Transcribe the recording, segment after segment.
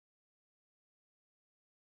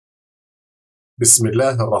بسم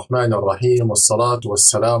الله الرحمن الرحيم، والصلاة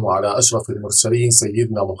والسلام على أشرف المرسلين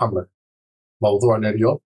سيدنا محمد. موضوعنا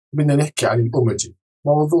اليوم بدنا نحكي عن الإيموجي.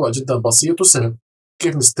 موضوع جدا بسيط وسهل،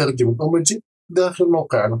 كيف نستخدم الإيموجي داخل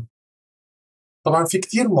موقعنا. طبعا في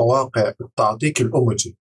كثير مواقع تعطيك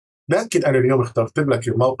الإيموجي، لكن أنا اليوم اخترت لك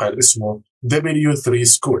الموقع اللي اسمه W3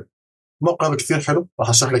 School. موقع كثير حلو، راح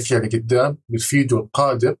أشرح لك إياه لقدام بالفيديو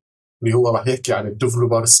القادم اللي هو راح يحكي عن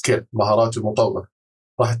الديفلوبر سكيل، مهارات المطور.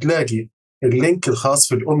 راح تلاقي اللينك الخاص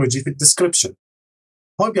في الإيموجي في الديسكريبشن.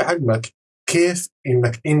 هو بيعلمك كيف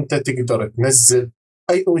إنك أنت تقدر تنزل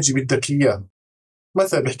أي إيموجي بدك إياه.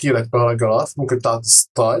 مثلا بحكي لك باراجراف، ممكن تعطي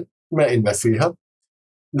ستايل ما إلنا فيها،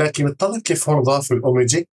 لكن اطلع كيف هون ضاف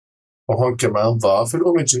الإيموجي، وهون كمان ضاف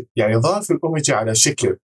الإيموجي. يعني ضاف الإيموجي على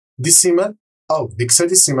شكل ديسيمال أو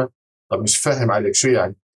هيكساديسيمال. طب مش فاهم عليك شو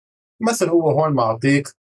يعني؟ مثلا هو هون معطيك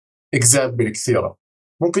إكزامبل كثيرة،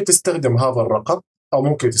 ممكن تستخدم هذا الرقم أو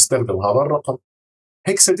ممكن تستخدم هذا الرقم.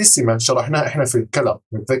 هيكساديسيمال شرحناه إحنا في الكلام،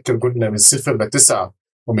 نتذكر قلنا من 0 ل 9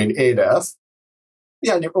 ومن A ل F،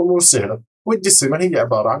 يعني أمور سهلة. والديسيمال هي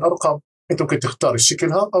عبارة عن أرقام، أنت ممكن تختار الشكل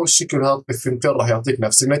هذا أو الشكل هذا، الثنتين راح يعطيك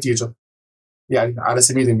نفس النتيجة. يعني على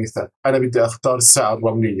سبيل المثال أنا بدي أختار الساعة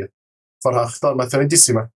الرملية، فراح أختار مثلا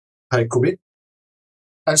ديسيمال. هاي كوبي.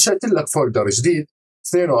 أنشأت لك فولدر جديد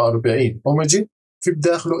 42 إيموجي، في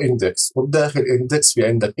بداخله إندكس، وبداخل إندكس في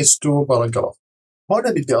عندك H2 باراجراف.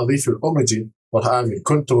 هون بدي أضيف الإيموجي، وراح أعمل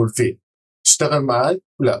كنترول في. اشتغل معي؟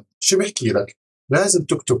 لا. شو بحكي لك؟ لازم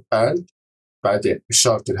تكتب and، بعدين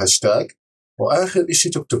إشارة الهاشتاج، وآخر إشي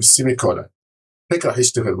تكتب السيمي كولن. هيك راح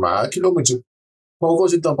يشتغل معك الإيموجي. موضوع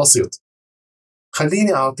جدا بسيط.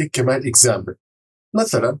 خليني أعطيك كمان إكزامبل.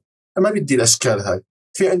 مثلا ما بدي الأشكال هاي،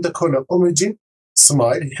 في عندك هنا إيموجي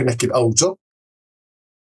سمايل، خلينا نحكي الأوجه،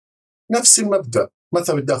 نفس المبدأ.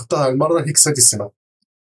 مثلا بدي أختار المرة هيكساديسيمال،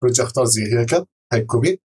 برجع أختار زي هيك، هاي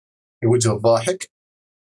كوبي، الوجه الضاحك،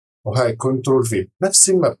 وهاي كنترول في. نفس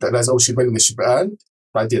المبدأ، لازم أول شيء بلش بآن،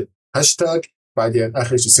 بعدين هاشتاج، بعدين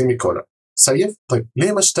آخر شيء سيمي كولن. سيف. طيب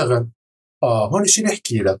ليه ما اشتغل؟ هون شيء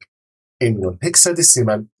بيحكي لك إنه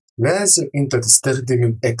الهكساديسيمال لازم أنت تستخدم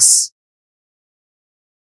الإكس.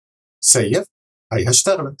 سيف. هاي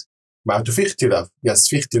اشتغلت. معناته في اختلاف،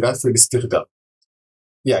 في اختلاف في الاستخدام.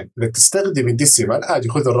 يعني بدك تستخدم الديسيمال عادي،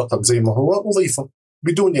 خذ الرقم زي ما هو وضيفه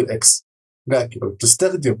بدون الإكس. لكن لو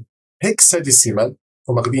تستخدم هكساديسيمال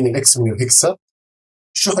وماخذين الإكس من الهكسا،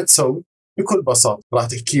 شو حتسوي؟ بكل بساطة راح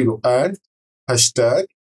تحكي له آن هاشتاج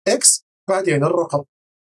إكس بعدين الرقم.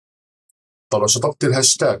 طب لو شطبت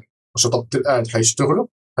الهاشتاج وشطبت الآن حيشتغلوا؟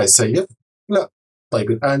 حيسيف؟ لا.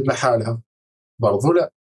 طيب الآن لحالها؟ برضو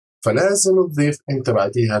لا. فلازم تضيف أنت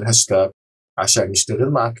بعديها الهاشتاج عشان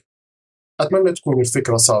يشتغل معك. أتمنى تكون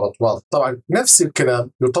الفكرة صارت واضحة. طبعا نفس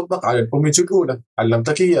الكلام يطبق على الإيموجي الأولى،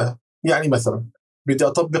 علمتك إياها. يعني مثلا بدي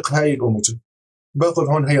أطبق هاي الإيموجي، باخذ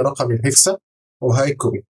هون هي رقم الهكسا وهاي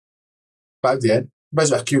كوبي، بعدين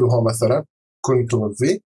باجي احكي له هون مثلا كنترول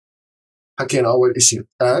في، حكينا اول اشي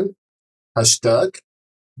ان هاشتاج،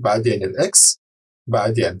 بعدين الاكس،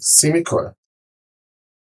 بعدين سيمي كولن،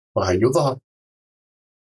 وهي ظهر.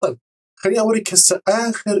 طيب خليني اوريك هسه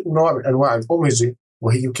اخر نوع من انواع الايموجي،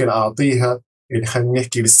 وهي يمكن اعطيها اللي خلينا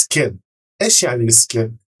نحكي السكيل. ايش يعني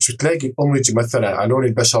السكيل؟ شو تلاقي الايموجي مثلا على لون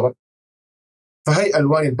البشره، فهي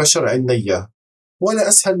الوان البشره عندنا اياها، ولا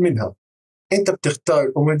اسهل منها. انت بتختار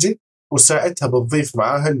الايموجي وساعتها بتضيف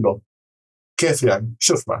معاها اللون. كيف يعني؟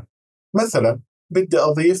 شوف معي. مثلا بدي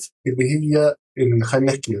اضيف اللي هي اللي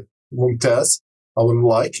خلينا نحكي ممتاز او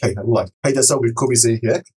اللايك، هي اللايك، هيدا اسوي كوبي زي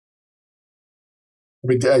هيك.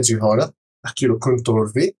 بدي اجي هون احكي له كنترول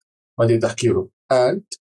في، بعدين بدي احكي له اند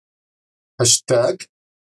هاشتاج،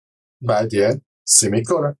 بعدين سيمي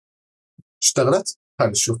كولن. اشتغلت؟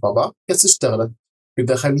 خلينا نشوف مع بعض. يس اشتغلت.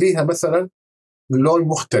 بدي اخليها مثلا لون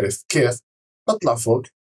مختلف. كيف؟ اطلع فوق،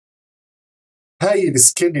 هاي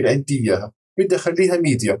السكيل اللي عندي اياها بدي اخليها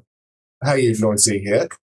ميديوم، هاي اللون زي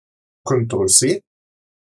هيك، كنترول سي،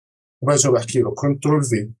 وبرجع بحكي له كنترول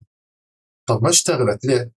في. طب ما اشتغلت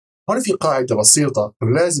ليه؟ هون في قاعدة بسيطة،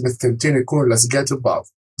 لازم الثنتين يكونوا لازقات ببعض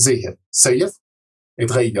زي هيك. سيف،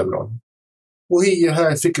 يتغير لونه. وهي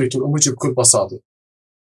هاي فكرة الإيموجي بكل بساطة.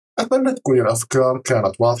 أتمنى تكون الأفكار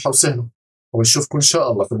كانت واضحة وسهلة، ونشوفكم إن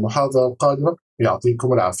شاء الله في المحاضرة القادمة.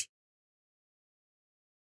 يعطيكم العافية.